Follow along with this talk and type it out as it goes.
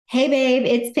Hey, babe,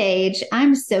 it's Paige.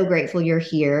 I'm so grateful you're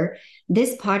here.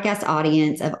 This podcast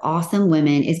audience of awesome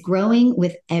women is growing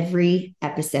with every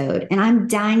episode, and I'm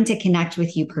dying to connect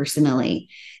with you personally.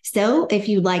 So if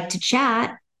you'd like to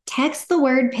chat, text the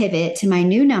word pivot to my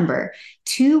new number,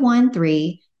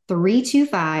 213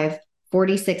 325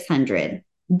 4600.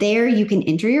 There, you can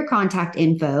enter your contact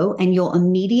info and you'll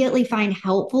immediately find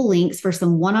helpful links for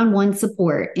some one on one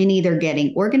support in either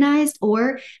getting organized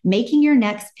or making your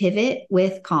next pivot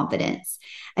with confidence.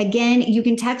 Again, you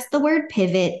can text the word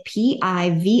pivot,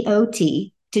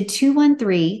 PIVOT, to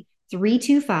 213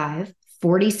 325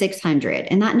 4600.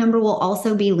 And that number will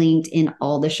also be linked in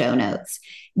all the show notes.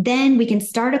 Then we can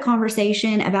start a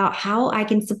conversation about how I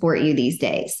can support you these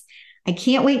days. I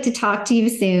can't wait to talk to you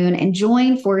soon and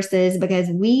join forces because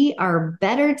we are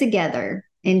better together.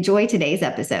 Enjoy today's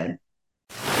episode.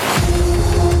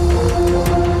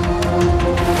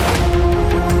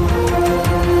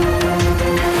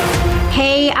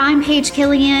 Hey, I'm Paige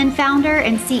Killian, founder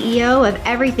and CEO of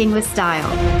Everything with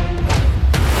Style.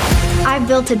 I've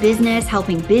built a business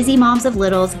helping busy moms of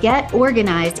littles get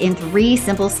organized in 3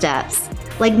 simple steps.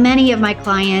 Like many of my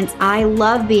clients, I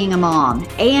love being a mom,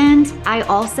 and I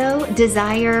also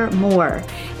desire more.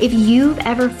 If you've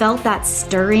ever felt that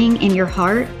stirring in your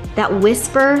heart, that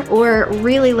whisper or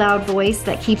really loud voice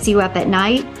that keeps you up at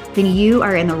night, then you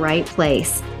are in the right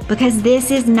place, because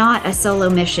this is not a solo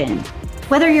mission.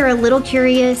 Whether you're a little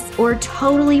curious or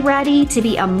totally ready to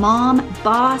be a mom,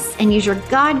 boss, and use your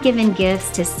God-given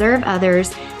gifts to serve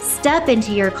others, step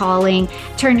into your calling,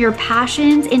 turn your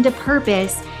passions into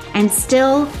purpose, and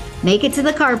still make it to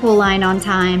the carpool line on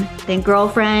time, then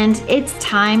girlfriend, it's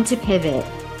time to pivot.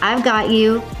 I've got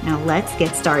you. Now let's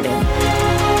get started.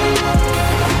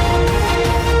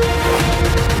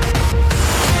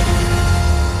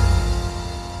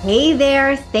 Hey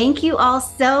there. Thank you all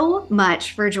so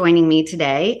much for joining me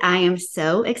today. I am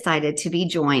so excited to be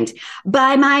joined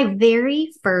by my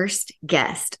very first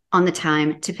guest on the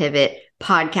Time to Pivot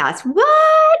podcast.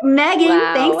 What? Megan,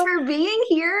 Wow. Thanks for being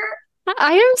here.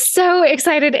 I am so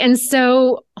excited and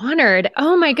so honored.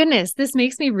 Oh my goodness, this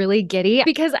makes me really giddy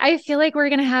because I feel like we're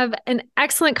going to have an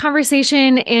excellent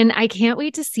conversation and I can't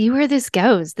wait to see where this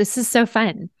goes. This is so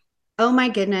fun. Oh my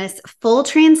goodness. Full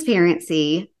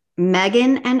transparency,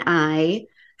 Megan and I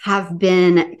have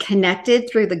been connected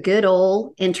through the good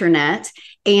old internet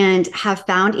and have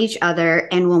found each other.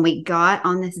 And when we got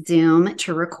on this Zoom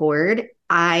to record,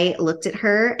 I looked at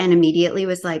her and immediately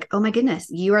was like, oh my goodness,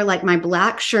 you are like my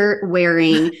black shirt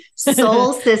wearing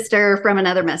soul sister from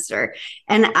another mister.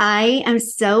 And I am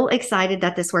so excited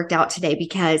that this worked out today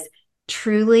because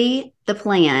truly the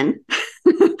plan,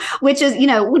 which is,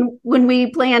 when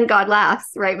we plan, God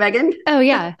laughs, right, Megan? Oh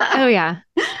yeah. Oh yeah.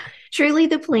 Truly,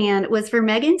 the plan was for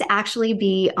Megan to actually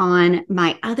be on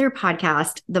my other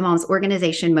podcast, the Mom's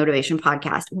Organization Motivation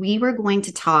Podcast. We were going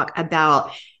to talk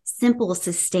about simple,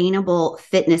 sustainable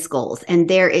fitness goals. And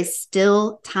there is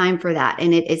still time for that.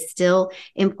 And it is still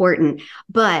important.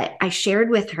 But I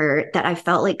shared with her that I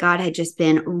felt like God had just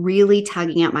been really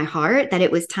tugging at my heart, that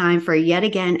it was time for yet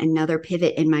again another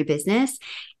pivot in my business.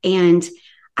 And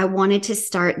I wanted to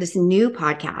start this new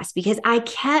podcast because I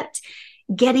kept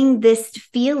getting this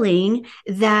feeling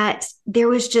that there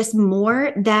was just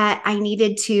more that I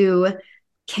needed to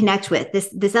connect with,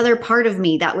 this other part of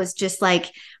me that was just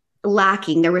like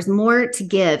lacking. There was more to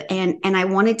give. And I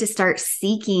wanted to start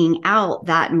seeking out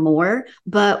that more,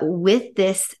 but with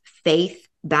this faith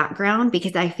background,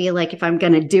 because I feel like if I'm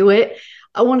going to do it,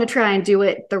 I want to try and do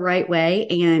it the right way.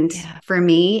 And for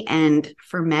me and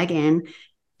for Megan,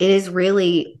 it is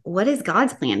really, what is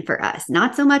God's plan for us?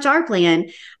 Not so much our plan.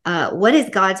 What is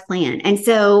God's plan? And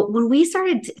so when we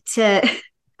started to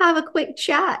have a quick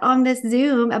chat on this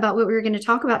Zoom about what we were going to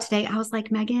talk about today, I was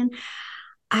like, Megan,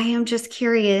 I am just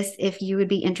curious if you would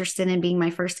be interested in being my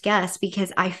first guest,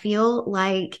 because I feel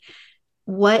like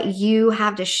what you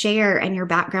have to share and your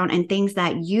background and things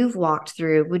that you've walked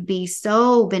through would be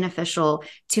so beneficial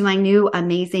to my new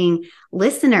amazing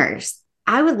listeners.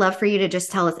 I would love for you to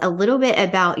just tell us a little bit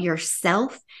about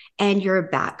yourself and your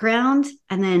background,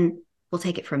 and then we'll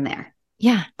take it from there.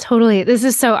 Yeah, totally. This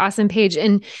is so awesome, Paige.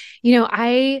 And,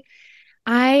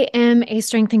 I am a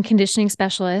strength and conditioning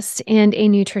specialist and a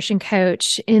nutrition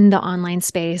coach in the online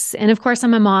space. And of course,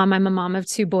 I'm a mom. I'm a mom of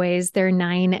 2 boys. They're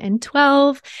 9 and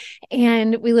 12.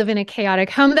 And we live in a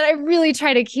chaotic home that I really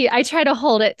try to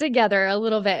hold it together a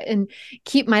little bit and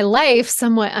keep my life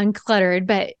somewhat uncluttered,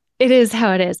 but it is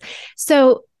how it is.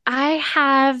 So I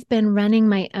have been running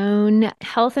my own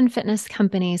health and fitness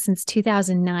company since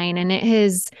 2009, and it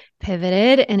has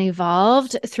pivoted and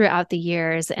evolved throughout the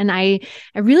years. And I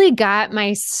really got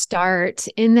my start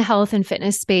in the health and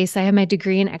fitness space. I have my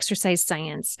degree in exercise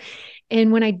science.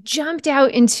 And when I jumped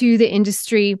out into the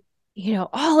industry,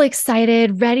 all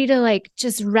excited, ready to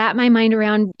just wrap my mind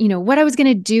around, what I was going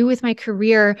to do with my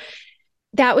career,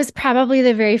 that was probably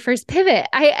the very first pivot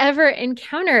I ever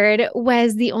encountered.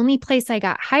 Was the only place I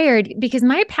got hired because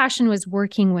my passion was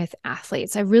working with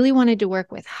athletes. I really wanted to work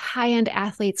with high-end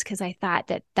athletes because I thought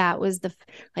that was the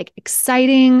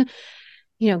exciting,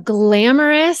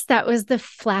 glamorous, that was the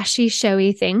flashy,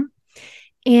 showy thing.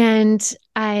 And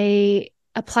I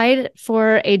applied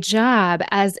for a job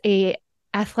as a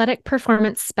athletic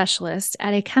performance specialist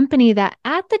at a company that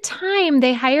at the time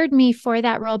they hired me for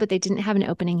that role, but they didn't have an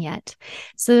opening yet.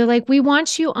 So they're like, we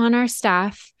want you on our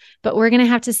staff, but we're going to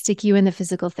have to stick you in the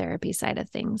physical therapy side of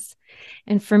things.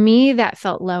 And for me, that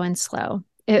felt low and slow.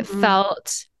 It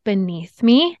felt beneath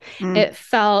me. It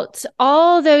felt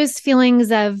all those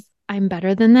feelings of, I'm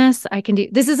better than this. I can do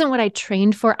this. Isn't what I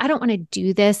trained for. I don't want to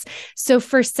do this. So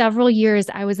for several years,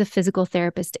 I was a physical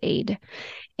therapist aide.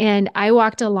 And I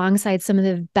walked alongside some of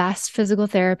the best physical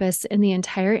therapists in the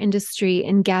entire industry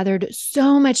and gathered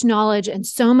so much knowledge and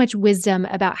so much wisdom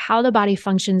about how the body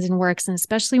functions and works, and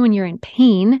especially when you're in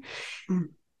pain.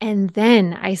 And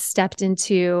then I stepped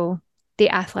into the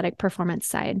athletic performance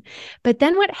side. But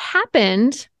then what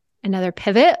happened, another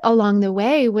pivot along the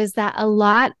way, was that a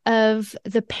lot of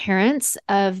the parents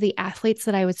of the athletes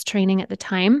that I was training at the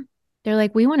time, they're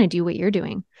like, we want to do what you're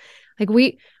doing.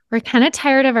 We're kind of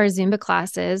tired of our Zumba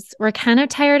classes. We're kind of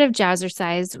tired of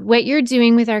jazzercise. What you're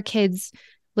doing with our kids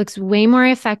looks way more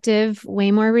effective,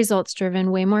 way more results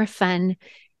driven, way more fun.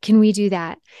 Can we do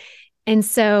that? And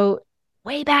so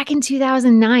way back in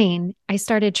 2009, I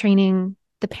started training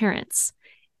the parents,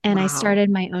 and I started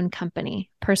my own company,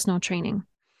 personal training.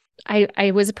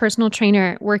 I was a personal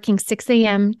trainer working 6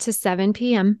 a.m. to 7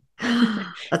 p.m.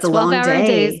 That's a long day.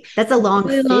 Days. That's a long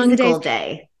really physical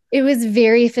day. It was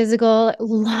very physical,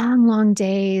 long, long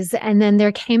days. And then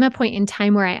there came a point in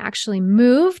time where I actually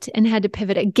moved and had to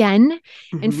pivot again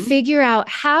and figure out,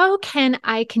 how can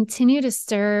I continue to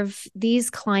serve these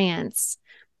clients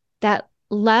that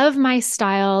love my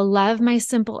style, love my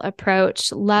simple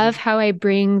approach, love how I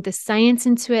bring the science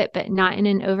into it, but not in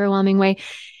an overwhelming way.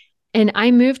 And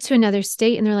I moved to another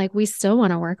state, and they're like, we still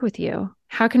want to work with you.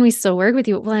 How can we still work with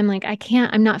you? Well, I'm like, I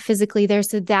can't, I'm not physically there.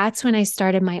 So that's when I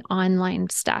started my online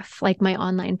stuff, like my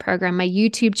online program. My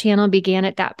YouTube channel began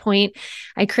at that point.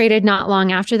 I created not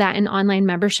long after that an online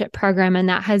membership program, and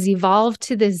that has evolved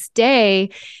to this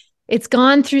day. It's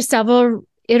gone through several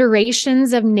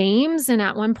iterations of names. And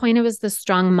at one point it was the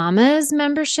Strong Mamas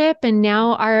membership. And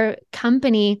now our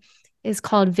company is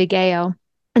called Vigeo.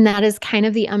 And that is kind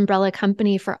of the umbrella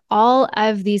company for all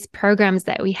of these programs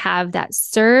that we have that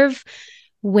serve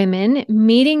women,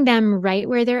 meeting them right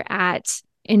where they're at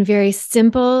in very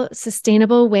simple,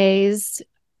 sustainable ways.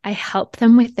 I help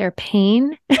them with their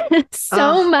pain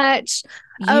so much.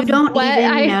 You don't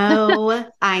even know.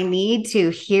 I need to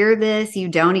hear this. You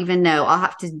don't even know. I'll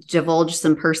have to divulge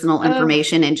some personal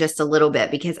information in just a little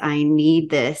bit because I need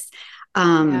this.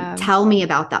 Tell me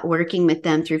about that, working with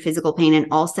them through physical pain, and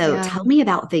also tell me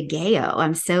about Vigeo.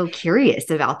 I'm so curious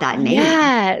about that name.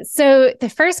 Yeah. So the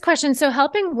first question, so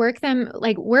helping work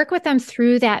with them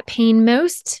through that pain.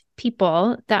 Most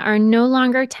people that are no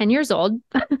longer 10 years old,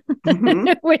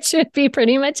 which would be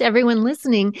pretty much everyone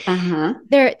listening,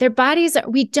 their bodies,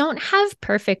 we don't have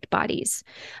perfect bodies.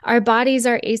 Our bodies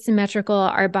are asymmetrical.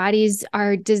 Our bodies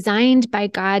are designed by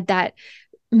God that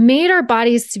made our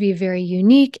bodies to be very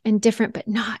unique and different, but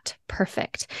not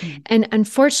perfect. And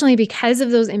unfortunately, because of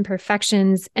those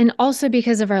imperfections, and also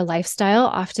because of our lifestyle,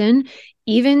 often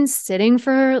even sitting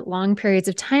for long periods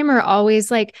of time, or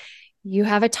always like you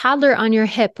have a toddler on your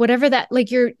hip, whatever that,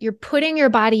 like you're putting your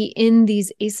body in these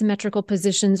asymmetrical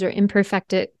positions or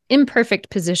imperfect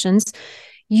positions,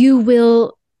 you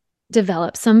will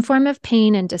develop some form of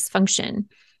pain and dysfunction.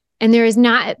 And there has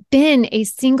not been a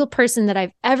single person that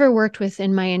I've ever worked with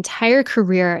in my entire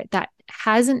career that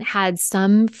hasn't had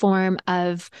some form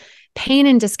of pain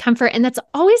and discomfort. And that's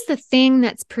always the thing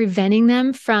that's preventing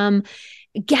them from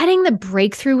getting the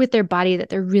breakthrough with their body that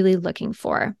they're really looking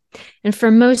for. And for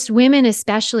most women,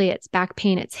 especially, it's back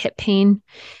pain, it's hip pain,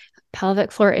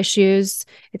 pelvic floor issues.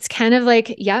 It's kind of like,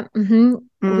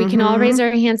 we can all raise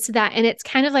our hands to that. And it's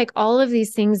kind of like all of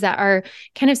these things that are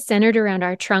kind of centered around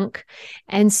our trunk.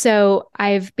 And so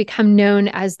I've become known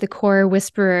as the core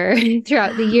whisperer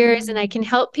throughout the years. And I can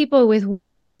help people with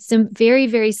some very,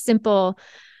 very simple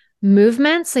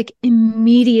movements, like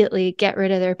immediately get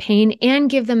rid of their pain and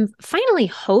give them finally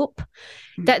hope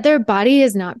that their body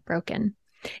is not broken.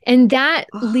 And that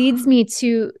leads me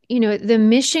to, the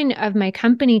mission of my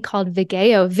company called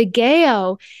Vigeo.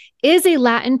 Vigeo is a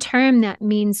Latin term that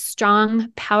means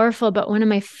strong, powerful, but one of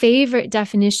my favorite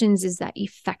definitions is that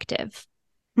effective.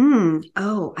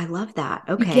 Oh, I love that.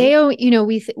 Okay. Vigeo,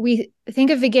 we think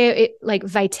of Vigeo like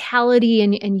vitality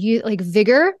and you like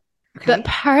vigor, but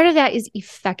part of that is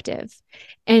effective.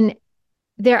 And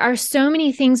there are so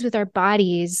many things with our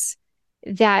bodies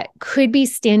that could be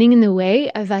standing in the way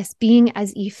of us being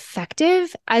as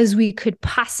effective as we could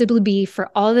possibly be for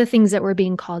all the things that we're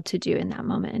being called to do in that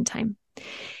moment in time.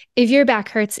 If your back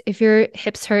hurts, if your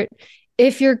hips hurt,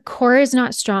 if your core is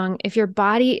not strong, if your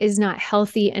body is not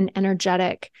healthy and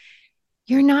energetic,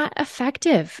 you're not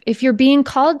effective. If you're being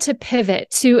called to pivot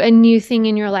to a new thing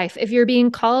in your life, if you're being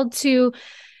called to,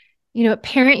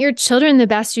 parent your children the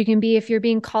best you can be, if you're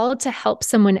being called to help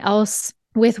someone else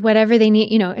with whatever they need,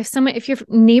 if your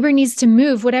neighbor needs to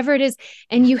move, whatever it is,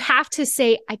 and you have to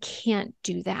say, I can't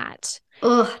do that.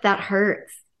 Oh, that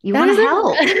hurts. You want to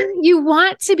help. You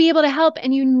want to be able to help,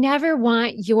 and you never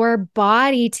want your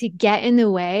body to get in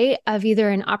the way of either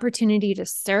an opportunity to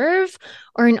serve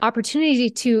or an opportunity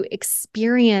to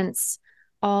experience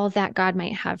all that God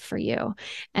might have for you.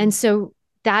 And so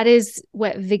that is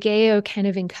what Vigeo kind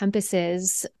of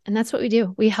encompasses. And that's what we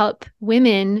do. We help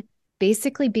women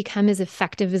basically become as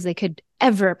effective as they could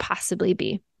ever possibly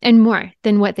be, and more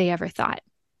than what they ever thought.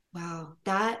 Wow,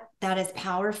 that is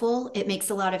powerful. It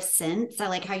makes a lot of sense. I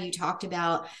like how you talked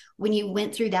about when you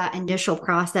went through that initial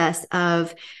process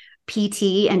of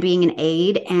PT and being an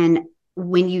aide, and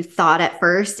when you thought at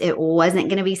first it wasn't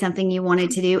going to be something you wanted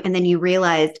to do, and then you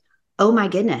realized, oh my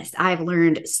goodness, I've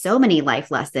learned so many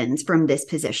life lessons from this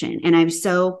position. And I'm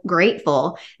so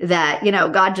grateful that,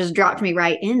 God just dropped me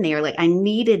right in there. Like I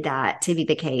needed that to be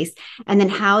the case. And then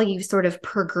how you've sort of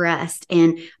progressed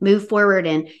and moved forward,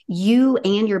 and you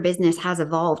and your business has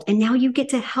evolved. And now you get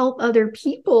to help other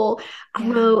people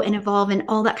grow and evolve and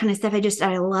all that kind of stuff.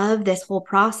 I love this whole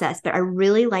process, but I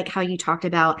really like how you talked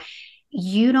about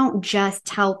you don't just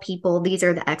tell people these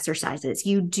are the exercises.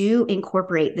 You do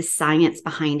incorporate the science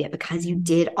behind it because you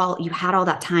had all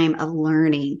that time of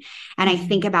learning. And I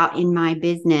think about in my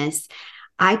business,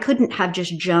 I couldn't have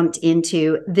just jumped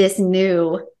into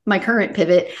my current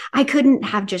pivot. I couldn't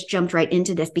have just jumped right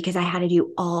into this because I had to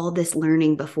do all this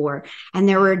learning before. And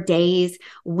there were days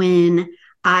when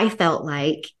I felt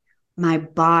like my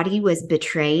body was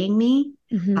betraying me.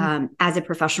 As a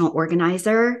professional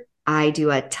organizer, I do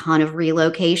a ton of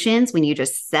relocations. When you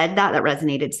just said that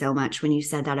resonated so much when you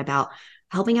said that about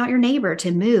helping out your neighbor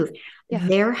to move. Yeah.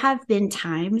 There have been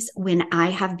times when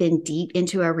I have been deep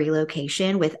into a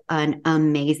relocation with an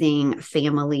amazing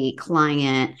family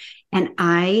client, and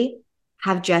I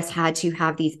have just had to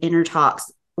have these inner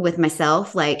talks with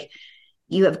myself, like,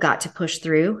 you have got to push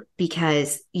through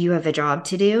because you have a job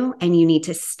to do, and you need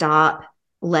to stop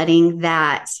letting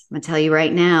that. I'm going to tell you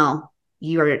right now,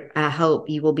 I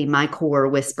hope you will be my core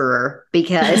whisperer,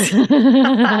 because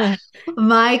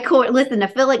my core, listen, I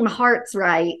feel like my heart's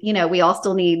right. We all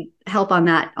still need help on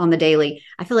that on the daily.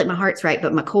 I feel like my heart's right,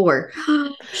 but my core,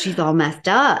 she's all messed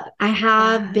up. I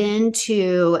have been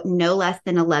to no less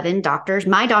than 11 doctors.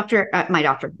 My daughter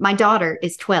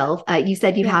is 12. You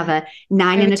said you have a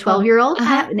 9 and a 12-year-old. I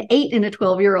have an 8 and a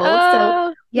 12-year-old.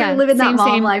 So we're living that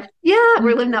mom life. Yeah,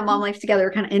 we're living that mom life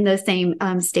together, kind of in those same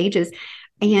stages.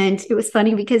 And it was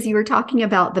funny because you were talking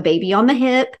about the baby on the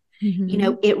hip.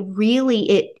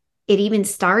 It even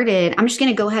started. I'm just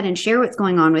going to go ahead and share what's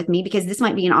going on with me, because this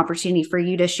might be an opportunity for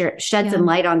you to shed some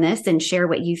light on this and share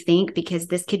what you think, because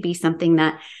this could be something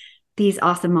that these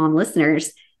awesome mom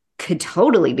listeners could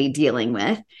totally be dealing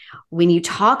with. When you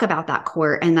talk about that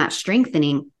core and that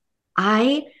strengthening,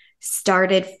 I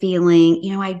started feeling,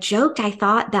 I joked, I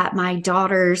thought that my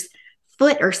daughter's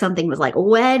foot or something was like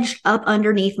wedged up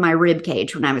underneath my rib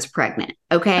cage when I was pregnant.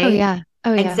 Okay. Oh yeah.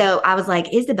 And so I was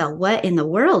like, Isabel, what in the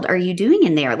world are you doing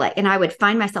in there? Like, and I would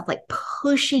find myself like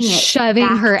pushing it, shoving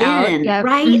her out. Yep.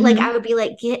 Right. Like I would be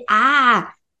like,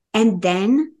 and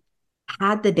then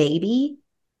had the baby,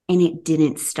 and it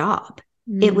didn't stop.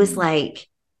 It was like,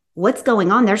 what's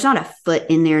going on? There's not a foot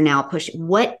in there now.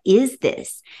 What is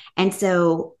this? And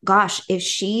so, gosh, if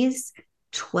she's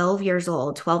 12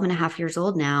 and a half years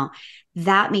old now,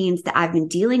 that means that I've been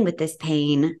dealing with this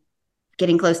pain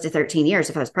getting close to 13 years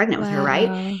if I was pregnant with her,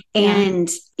 right? Yeah. And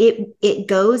it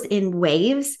goes in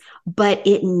waves, but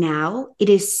it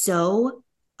is so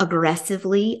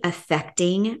aggressively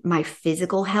affecting my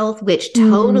physical health, which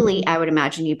totally, I would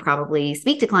imagine you probably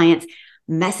speak to clients,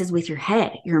 messes with your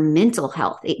head, your mental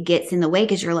health. It gets in the way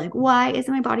because you're like, why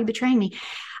isn't my body betraying me?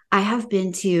 I have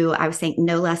been to, I was saying,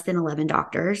 no less than 11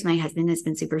 doctors. My husband has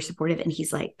been super supportive, and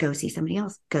he's like, go see somebody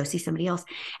else, go see somebody else.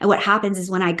 And what happens is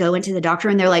when I go into the doctor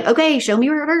and they're like, okay, show me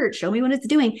where it hurts, show me what it's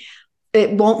doing,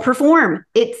 it won't perform.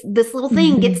 It's this little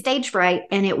thing gets stage fright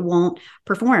and it won't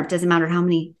perform. It doesn't matter how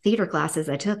many theater classes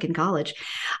I took in college.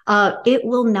 It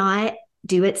will not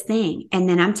do its thing. And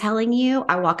then I'm telling you,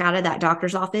 I walk out of that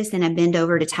doctor's office and I bend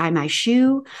over to tie my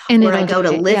shoe, And or I go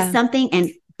to lift yeah. something,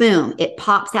 and boom, it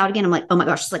pops out again. I'm like, oh my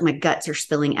gosh, it's like my guts are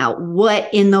spilling out.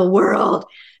 What in the world?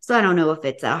 So I don't know if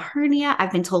it's a hernia.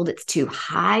 I've been told it's too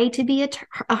high to be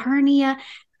a hernia.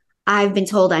 I've been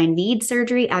told I need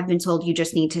surgery. I've been told you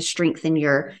just need to strengthen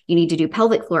you need to do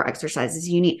pelvic floor exercises.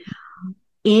 You need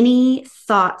any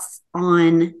thoughts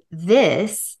on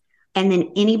this? And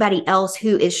then anybody else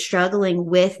who is struggling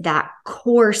with that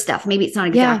core stuff. Maybe it's not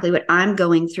exactly what I'm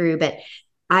going through, but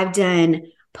I've done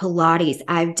Pilates,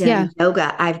 I've done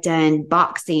yoga, I've done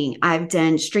boxing, I've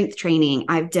done strength training,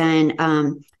 I've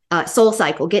done Soul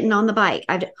Cycle, getting on the bike.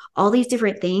 I've done all these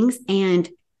different things. And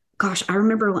gosh, I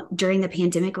remember during the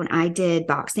pandemic when I did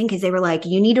boxing, because they were like,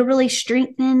 you need to really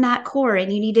strengthen that core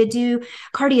and you need to do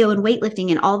cardio and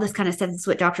weightlifting and all this kind of stuff. That's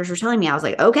what doctors were telling me. I was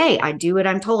like, okay, I do what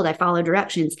I'm told. I follow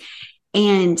directions.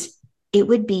 And it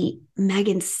would be,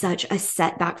 Megan, such a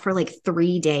setback for like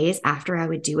 3 days after I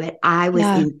would do it. I was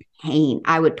in pain.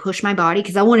 I would push my body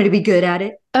because I wanted to be good at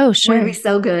it. Oh, sure. I wanted to be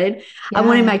so good. I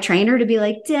wanted my trainer to be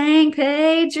like, dang,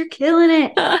 Paige, you're killing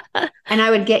it. And I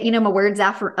would get, my words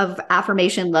of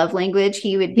affirmation, love language.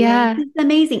 He would be like, this is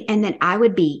amazing. And then I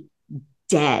would be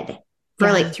dead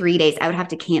for like 3 days. I would have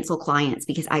to cancel clients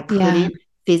because I couldn't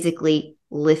physically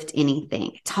lift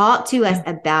anything. Talk to us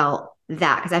about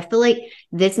that, because I feel like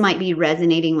this might be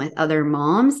resonating with other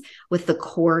moms with the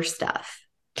core stuff.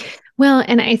 Well,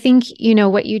 and I think,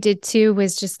 what you did too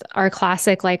was just our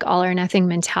classic, like all or nothing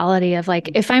mentality of like,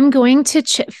 if I'm going to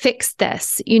fix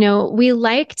this, we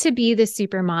like to be the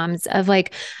super moms of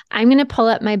like, I'm going to pull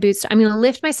up my boots. I'm going to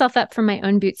lift myself up from my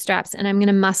own bootstraps and I'm going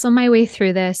to muscle my way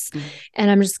through this.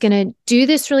 And I'm just going to do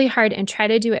this really hard and try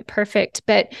to do it perfect.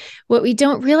 But what we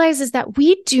don't realize is that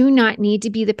we do not need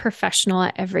to be the professional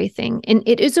at everything. And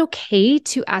it is okay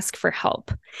to ask for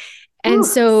help. And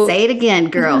so say it again,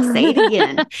 girl, say it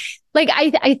again. Like,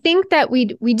 I think that we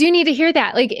do need to hear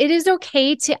that. Like, it is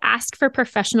okay to ask for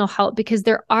professional help because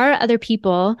there are other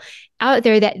people out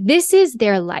there that this is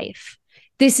their life.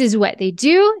 This is what they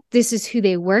do. This is who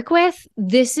they work with.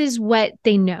 This is what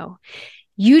they know.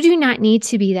 You do not need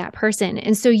to be that person.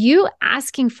 And so you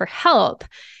asking for help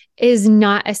is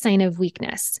not a sign of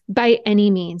weakness by any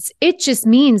means. It just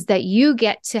means that you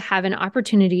get to have an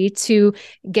opportunity to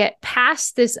get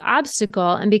past this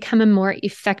obstacle and become a more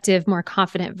effective, more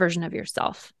confident version of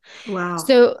yourself. Wow.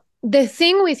 So the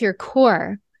thing with your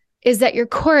core is that your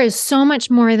core is so much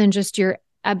more than just your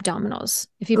abdominals.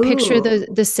 If you picture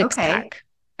the six pack.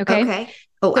 Okay.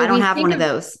 Oh, so I don't have one of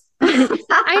those.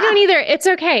 I don't either. It's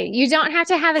okay. You don't have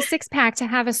to have a six pack to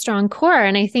have a strong core.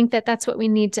 And I think that that's what we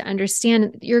need to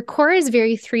understand. Your core is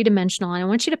very three-dimensional. And I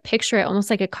want you to picture it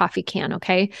almost like a coffee can.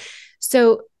 Okay.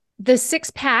 So the six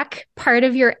pack part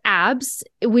of your abs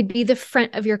would be the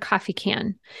front of your coffee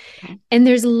can. Okay. And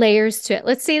there's layers to it.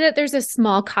 Let's say that there's a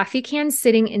small coffee can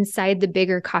sitting inside the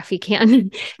bigger coffee can.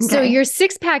 Okay. So your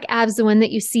six pack abs, the one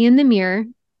that you see in the mirror,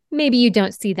 maybe you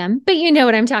don't see them, but you know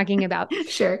what I'm talking about.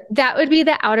 Sure. That would be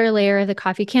the outer layer of the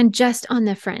coffee can just on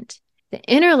the front. The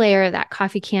inner layer of that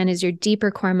coffee can is your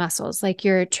deeper core muscles, like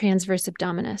your transverse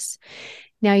abdominis.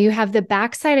 Now you have the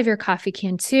back side of your coffee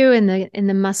can too, and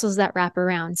the muscles that wrap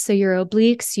around. So your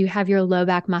obliques, you have your low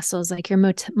back muscles, like your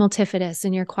multifidus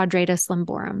and your quadratus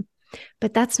lumborum.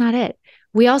 But that's not it.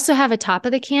 We also have a top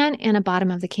of the can and a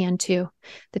bottom of the can too.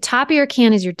 The top of your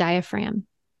can is your diaphragm.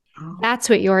 That's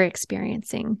what you're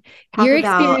experiencing. You're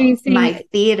experiencing my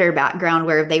theater background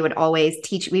where they would always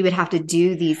teach, we would have to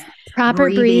do these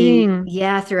proper breathing.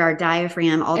 Yeah. Through our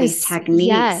diaphragm, all these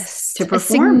techniques to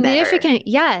perform significant,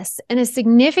 better. And a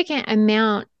significant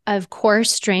amount of core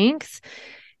strength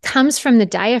comes from the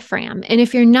diaphragm. And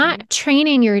if you're not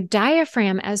training your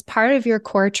diaphragm as part of your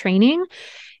core training,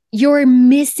 you're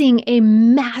missing a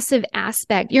massive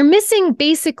aspect. You're missing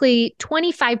basically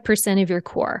 25% of your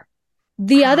core.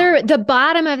 The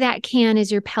bottom of that can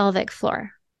is your pelvic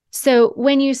floor. So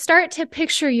when you start to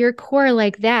picture your core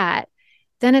like that,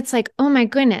 then it's like, oh my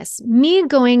goodness, me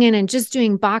going in and just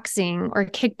doing boxing or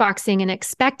kickboxing and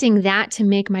expecting that to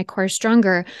make my core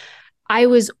stronger. I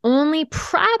was only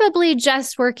probably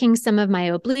just working some of my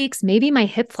obliques, maybe my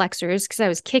hip flexors, because I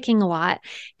was kicking a lot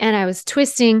and I was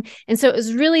twisting. And so it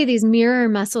was really these mirror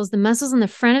muscles, the muscles in the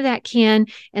front of that can,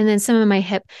 and then some of my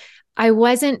hip. I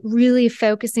wasn't really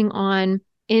focusing on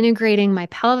integrating my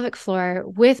pelvic floor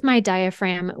with my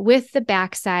diaphragm, with the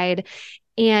backside.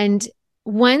 And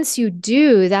once you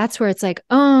do, that's where it's like,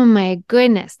 oh my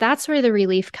goodness, that's where the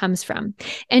relief comes from.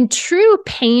 And true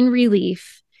pain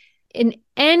relief in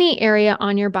any area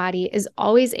on your body is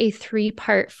always a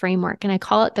 3-part framework. And I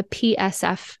call it the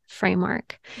PSF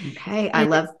framework. Okay.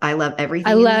 And I love everything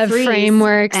I in love the threes.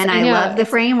 frameworks. And I love the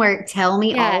framework. Tell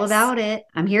me all about it.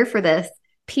 I'm here for this.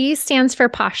 P stands for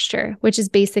posture, which is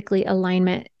basically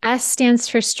alignment. S stands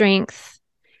for strength.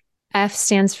 F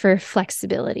stands for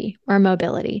flexibility or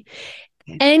mobility.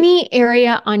 Okay. Any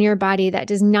area on your body that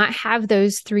does not have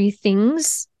those 3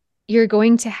 things, you're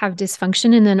going to have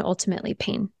dysfunction and then ultimately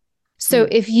pain. So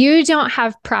if you don't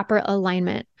have proper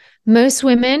alignment, most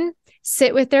women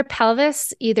sit with their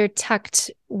pelvis either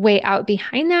tucked way out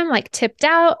behind them, like tipped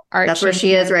out, arching. That's where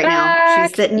she is right now.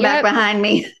 She's sitting back behind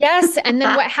me. Yes. And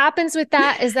then what happens with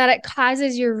that is that it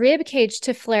causes your rib cage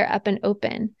to flare up and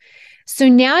open. So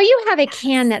now you have a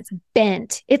can that's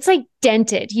bent. It's like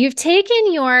dented. You've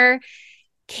taken your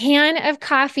can of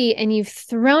coffee and you've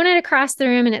thrown it across the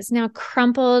room and it's now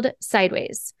crumpled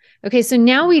sideways. Okay, so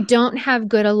now we don't have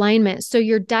good alignment. So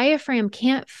your diaphragm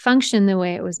can't function the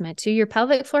way it was meant to. Your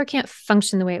pelvic floor can't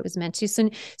function the way it was meant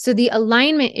to. So the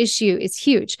alignment issue is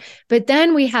huge. But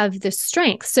then we have the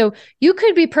strength. So you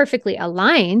could be perfectly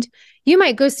aligned. You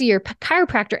might go see your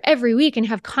chiropractor every week and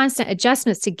have constant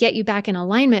adjustments to get you back in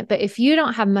alignment. But if you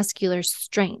don't have muscular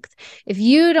strength, if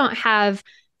you don't have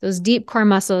those deep core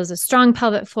muscles, a strong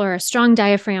pelvic floor, a strong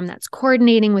diaphragm that's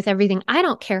coordinating with everything, I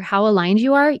don't care how aligned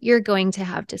you are, you're going to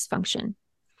have dysfunction.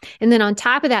 And then on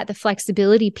top of that, the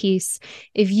flexibility piece,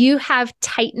 if you have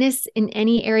tightness in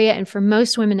any area, and for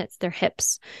most women, it's their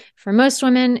hips. For most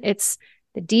women, it's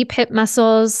the deep hip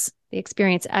muscles. They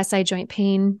experience SI joint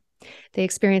pain. They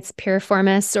experience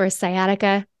piriformis or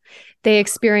sciatica. They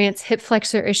experience hip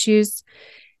flexor issues.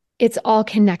 It's all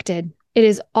connected. It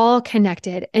is all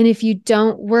connected. And if you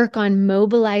don't work on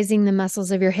mobilizing the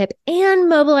muscles of your hip and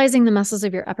mobilizing the muscles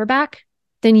of your upper back,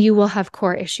 then you will have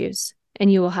core issues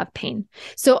and you will have pain.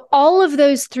 So all of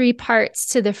those 3 parts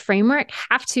to the framework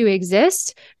have to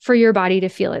exist for your body to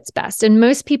feel its best. And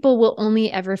most people will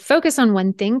only ever focus on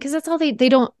one thing because that's all they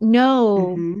don't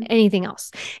know anything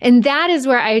else. And that is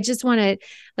where I just want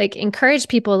to encourage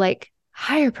people,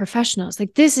 hire professionals.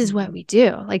 This is what we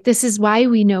do. This is why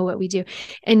we know what we do.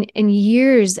 And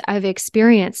years of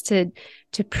experience to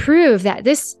prove that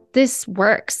this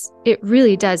works. It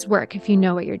really does work if you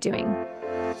know what you're doing.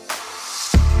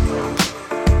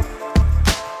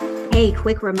 Hey,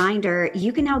 quick reminder,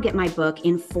 you can now get my book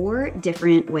in 4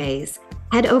 different ways.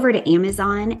 Head over to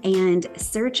Amazon and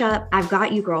search up I've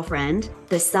Got You, Girlfriend.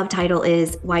 The subtitle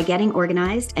is Why Getting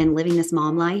Organized and Living This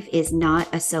Mom Life is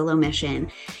Not a Solo Mission.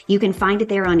 You can find it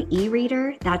there on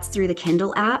e-reader, that's through the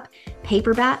Kindle app,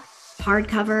 paperback,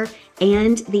 hardcover,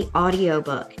 and the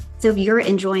audiobook. So if you're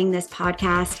enjoying this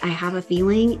podcast, I have a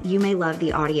feeling you may love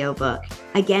the audiobook.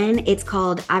 Again, it's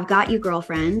called I've Got You,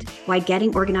 Girlfriend, Why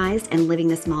Getting Organized and Living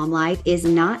This Mom Life is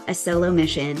Not a Solo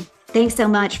Mission. Thanks so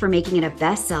much for making it a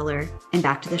bestseller, and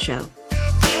back to the show.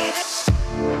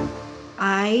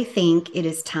 I think it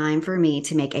is time for me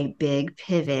to make a big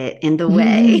pivot in the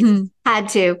way, Had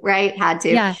to.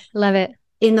 Yeah, love it.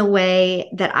 In the way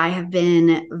that I have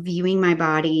been viewing my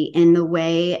body, in the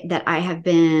way that I have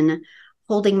been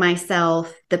holding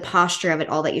myself, the posture of it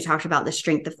all that you talked about, the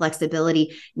strength, the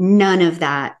flexibility, none of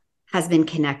that has been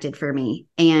connected for me.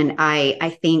 And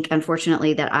I think,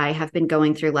 unfortunately, that I have been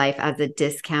going through life as a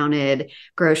discounted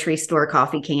grocery store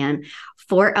coffee can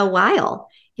for a while.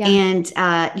 Yeah.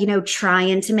 And,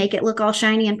 trying to make it look all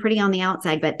shiny and pretty on the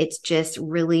outside, but it's just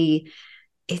really,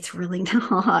 it's really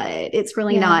not. It's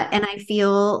really not. And I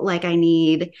feel like I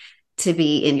need to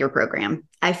be in your program.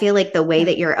 I feel like the way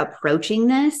that you're approaching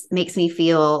this makes me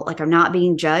feel like I'm not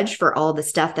being judged for all the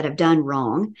stuff that I've done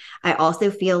wrong. I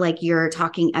also feel like you're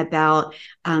talking about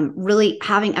really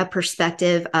having a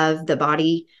perspective of the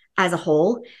body as a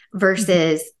whole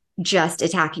versus just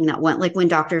attacking that one. Like when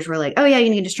doctors were like, oh yeah, you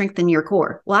need to strengthen your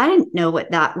core. Well, I didn't know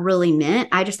what that really meant.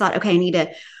 I just thought, okay,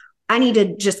 I need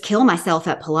to just kill myself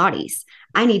at Pilates.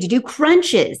 I need to do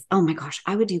crunches. Oh my gosh,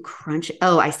 I would do crunches.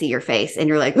 Oh, I see your face. And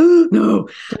you're like, oh, no.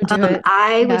 Don't do it.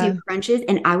 I would do crunches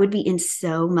and I would be in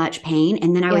so much pain.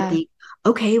 And then I would think,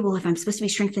 okay, well, if I'm supposed to be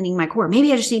strengthening my core,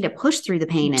 maybe I just need to push through the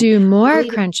pain and do more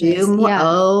crunches. Do more.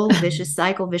 Oh, vicious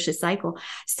cycle.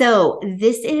 So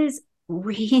this is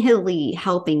really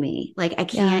helping me. Like, I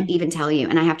Yeah. can't even tell you.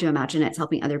 And I have to imagine it's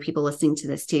helping other people listening to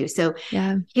this too. So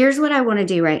Yeah. here's what I want to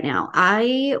do right now.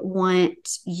 I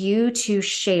want you to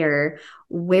share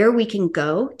where we can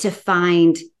go to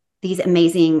find these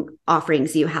amazing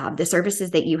offerings you have, the services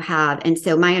that you have. And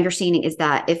so my understanding is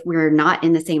that if we're not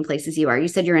in the same place as you are, you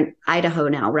said you're in Idaho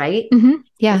now, right?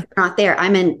 Yeah. If we're not there,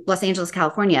 I'm in Los Angeles,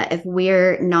 California. If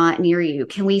we're not near you,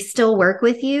 can we still work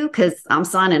with you? Because I'm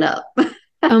signing up.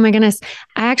 Oh my goodness.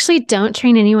 I actually don't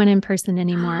train anyone in person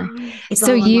anymore. It's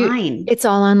So all online. it's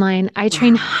all online. I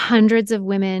train Wow. hundreds of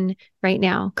women right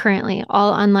now, currently,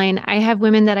 all online. I have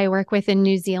women that I work with in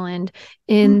New Zealand,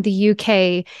 in the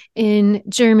UK, in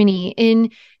Germany, in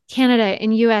Canada,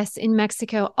 in US, in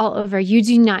Mexico, all over. You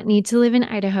do not need to live in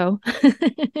Idaho.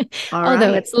 All Although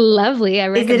right. it's lovely. I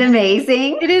Is it recommend it.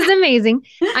 amazing? It is amazing.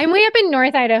 I'm way up in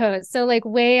North Idaho, so like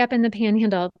way up in the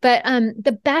panhandle. But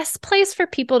the best place for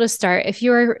people to start, if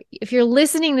you're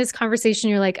listening to this conversation,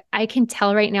 you're like, I can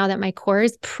tell right now that my core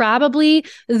is probably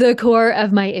the core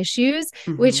of my issues,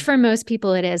 which for most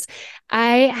people it is.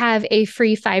 I have a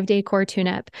free 5-day core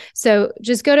tune-up. So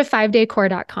just go to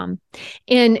 5daycore.com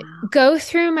and Wow. go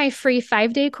through my free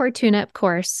 5-day core tune-up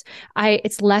course.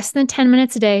 It's less than 10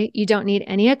 minutes a day. You don't need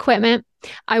any equipment.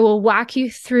 I will walk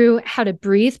you through how to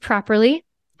breathe properly,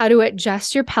 how to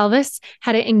adjust your pelvis,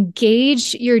 how to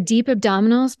engage your deep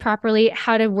abdominals properly,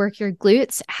 how to work your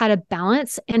glutes, how to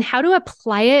balance, and how to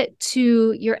apply it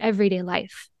to your everyday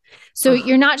life. So Oh,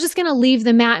 you're not just going to leave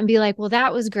the mat and be like, well,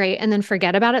 that was great, and then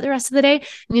forget about it the rest of the day.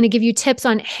 I'm going to give you tips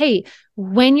on, hey,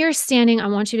 when you're standing, I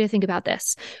want you to think about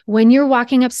this. When you're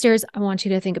walking upstairs, I want you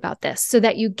to think about this so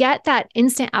that you get that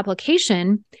instant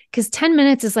application, because 10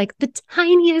 minutes is like the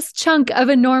tiniest chunk of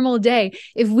a normal day.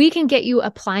 If we can get you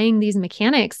applying these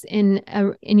mechanics in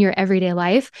your everyday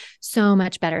life, so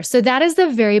much better. So that is the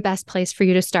very best place for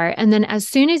you to start. And then as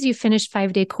soon as you finish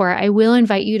 5-day core, I will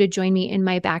invite you to join me in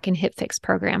my back and hip fix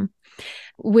program,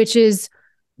 which is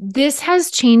this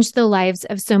has changed the lives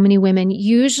of so many women,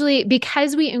 usually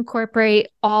because we incorporate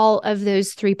all of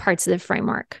those 3 parts of the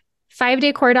framework.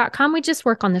 5daycore.com, we just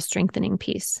work on the strengthening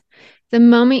piece. The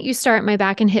moment you start my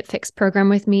back and hip fix program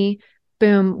with me,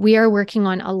 boom, we are working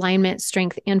on alignment,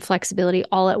 strength, and flexibility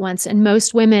all at once. And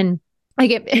most women,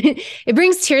 like it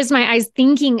brings tears to my eyes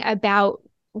thinking about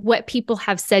what people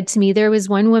have said to me. There was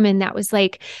one woman that was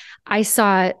like, I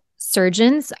saw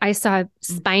surgeons, I saw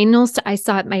spinals,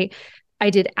 I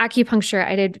did acupuncture.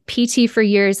 I did PT for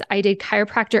years. I did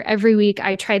chiropractor every week.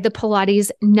 I tried the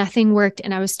Pilates. Nothing worked.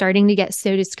 And I was starting to get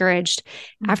so discouraged.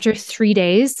 After 3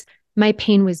 days, my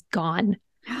pain was gone.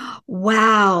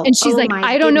 wow. And she's Oh like, my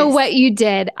I don't know goodness. what you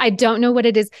did. I don't know what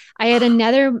it is. I had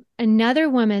another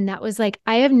woman that was like,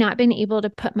 I have not been able to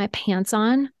put my pants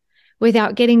on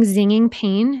without getting zinging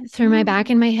pain through my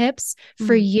back and my hips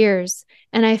for years.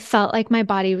 And I felt like my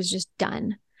body was just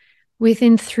done.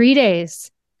 Within 3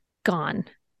 days, gone.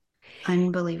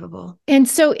 Unbelievable. And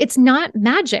so it's not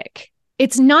magic.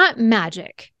 It's not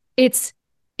magic. It's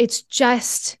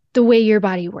just the way your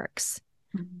body works.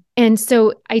 And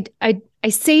so I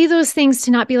say those things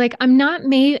to not be like, I'm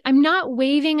not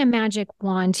waving a magic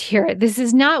wand here. This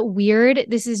is not weird.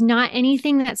 This is not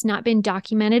anything that's not been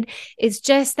documented. It's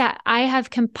just that I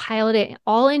have compiled it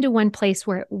all into one place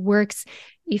where it works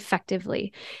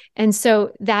effectively. And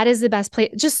so that is the best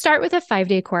place. Just start with a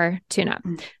 5-day core tune-up.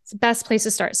 It's the best place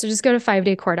to start. So just go to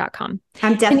 5daycore.com.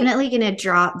 I'm definitely going to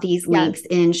drop these Yeah. links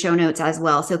in show notes as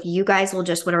well. So if you guys will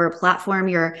just, whatever platform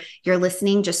you're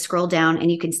listening, just scroll down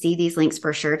and you can see these links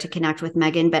for sure to connect with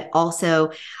Megan. But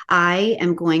also I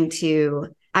am going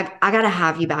to, I got to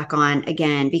have you back on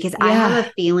again because I have a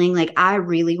feeling like I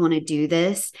really want to do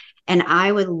this. And I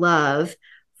would love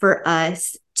for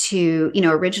us to,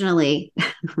 originally,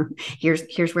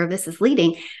 here's where this is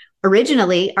leading.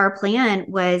 Originally, our plan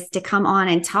was to come on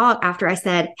and talk after I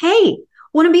said, hey,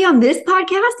 want to be on this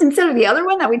podcast instead of the other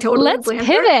one that we totally Let's planned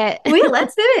pivot. for?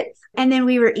 Let's pivot. And then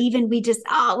we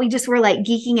just were like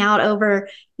geeking out over,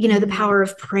 the power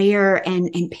of prayer and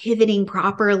pivoting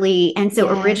properly. And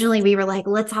so originally we were like,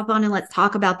 let's hop on and let's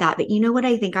talk about that. But you know what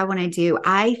I think I want to do?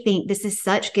 I think this is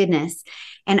such goodness.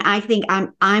 And I think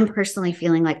I'm personally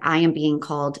feeling like I am being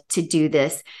called to do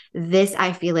this. This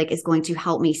I feel like is going to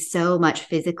help me so much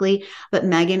physically. But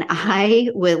Megan, I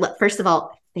would, first of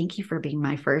all, thank you for being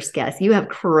my first guest. You have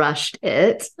crushed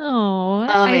it. Oh,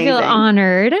 Amazing. I feel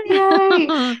honored.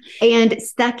 Yay. And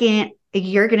second,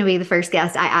 you're going to be the first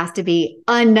guest I asked to be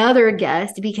another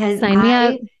guest because Sign me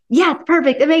up. yeah,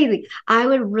 perfect. Amazing. I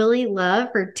would really love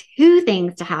for 2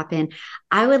 things to happen.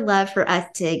 I would love for us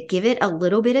to give it a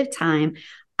little bit of time.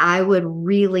 I would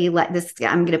really let this,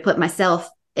 I'm going to put myself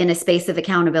in a space of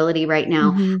accountability right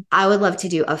now. Mm-hmm. I would love to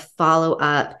do a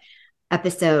follow-up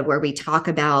episode where we talk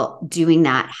about doing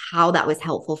that, how that was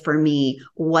helpful for me,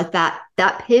 what that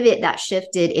pivot that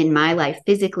shifted in my life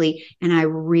physically. And I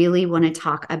really want to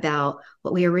talk about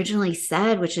what we originally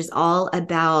said, which is all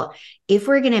about, if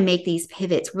we're going to make these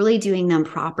pivots, really doing them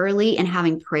properly and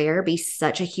having prayer be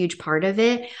such a huge part of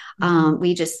it.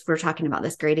 We're talking about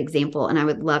this great example, and I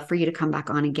would love for you to come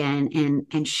back on again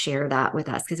and share that with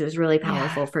us, because it was really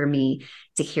powerful for me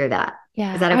to hear that.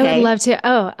 Yeah. Is that okay? I would love to.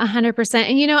 Oh, 100%.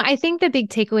 And, I think the big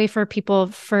takeaway for people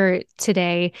for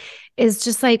today is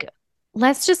just like,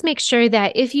 let's just make sure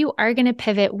that if you are going to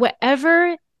pivot,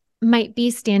 whatever might be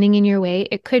standing in your way,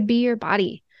 it could be your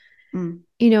body.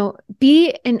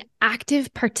 Be an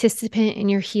active participant in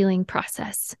your healing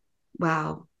process.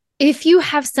 Wow. If you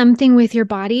have something with your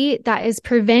body that is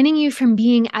preventing you from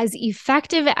being as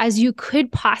effective as you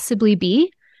could possibly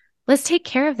be, let's take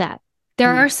care of that.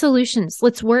 There are solutions.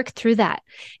 Let's work through that.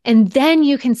 And then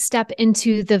you can step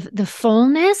into the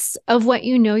fullness of what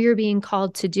you're being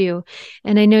called to do.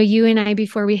 And I know you and I,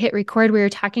 before we hit record, we were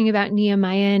talking about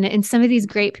Nehemiah and some of these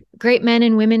great men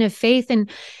and women of faith. And,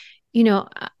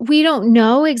 we don't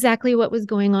know exactly what was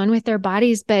going on with their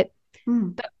bodies, but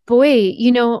boy,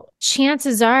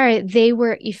 chances are they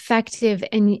were effective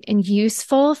and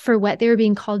useful for what they were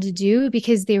being called to do,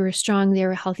 because they were strong, they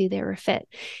were healthy, they were fit.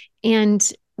 And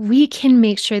we can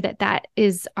make sure that that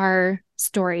is our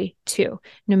story too,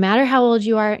 no matter how old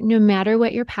you are, no matter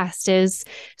what your past is.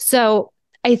 So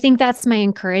I think that's my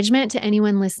encouragement to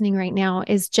anyone listening right now,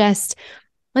 is just,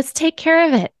 let's take care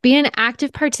of it. Be an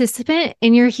active participant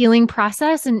in your healing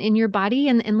process and in your body,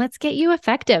 and let's get you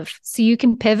effective so you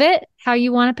can pivot how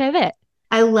you want to pivot.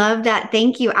 I love that.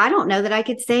 Thank you. I don't know that I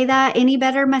could say that any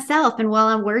better myself. And while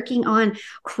I'm working on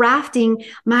crafting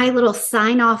my little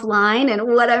sign off line and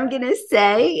what I'm going to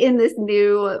say in this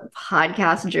new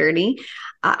podcast journey,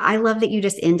 I love that you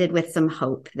just ended with some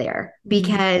hope there,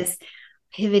 because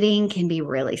pivoting can be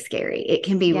really scary. It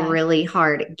can be really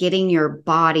hard getting your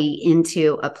body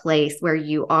into a place where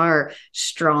you are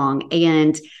strong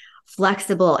and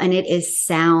flexible and it is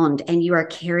sound and you are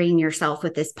carrying yourself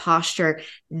with this posture.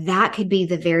 That could be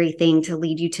the very thing to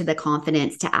lead you to the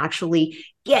confidence to actually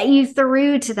get you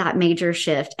through to that major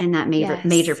shift and that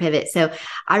major pivot. So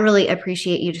I really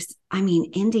appreciate you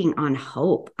ending on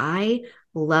hope. I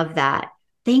love that.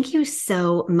 Thank you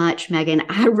so much, Megan.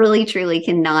 I really, truly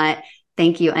cannot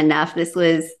thank you enough. This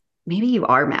was, maybe you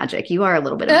are magic. You are a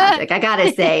little bit of magic. I got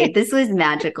to say, this was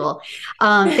magical.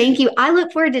 Thank you. I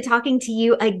look forward to talking to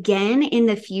you again in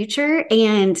the future.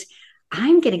 And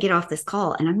I'm going to get off this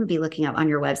call and I'm going to be looking up on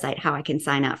your website how I can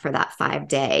sign up for that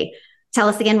 5-day. Tell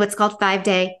us again what's called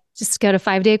 5-day. Just go to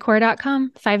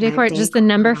 5daycore.com. 5-day core, just the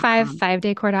number 5,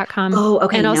 5daycore.com. Oh,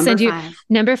 okay. And I'll number send you 5.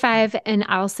 number 5, and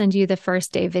I'll send you the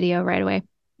first day video right away.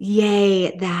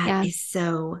 Yay. That is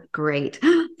so great.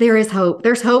 There is hope.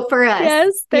 There's hope for us.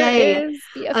 Yes, there is.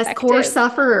 Us core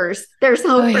sufferers. There's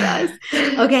hope for us.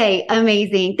 Okay.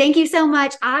 Amazing. Thank you so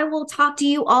much. I will talk to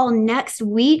you all next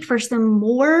week for some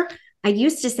more. I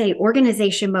used to say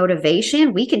organization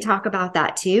motivation. We can talk about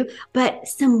that too, but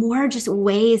some more just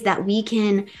ways that we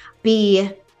can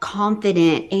be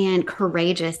confident and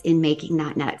courageous in making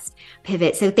that next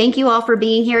pivot. So thank you all for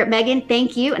being here. Megan,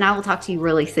 thank you. And I will talk to you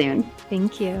really soon.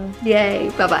 Thank you.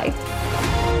 Yay. Bye-bye.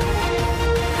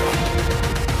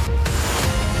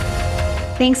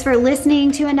 Thanks for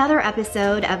listening to another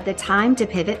episode of the Time to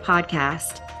Pivot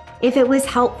podcast. If it was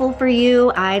helpful for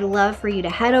you, I'd love for you to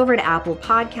head over to Apple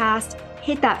Podcast,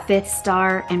 hit that 5th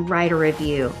star, and write a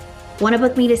review. Want to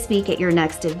book me to speak at your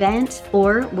next event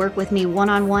or work with me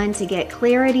one-on-one to get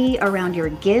clarity around your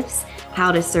gifts,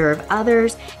 how to serve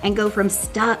others, and go from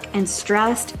stuck and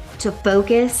stressed to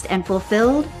focused and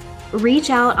fulfilled?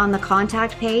 Reach out on the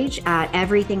contact page at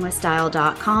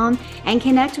everythingwithstyle.com and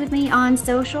connect with me on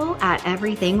social at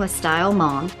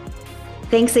everythingwithstylemom.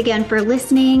 Thanks again for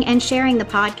listening and sharing the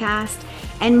podcast.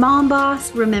 And Mom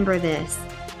Boss, remember this.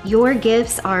 Your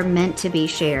gifts are meant to be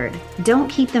shared. Don't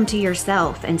keep them to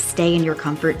yourself and stay in your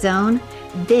comfort zone.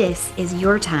 This is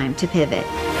your time to pivot.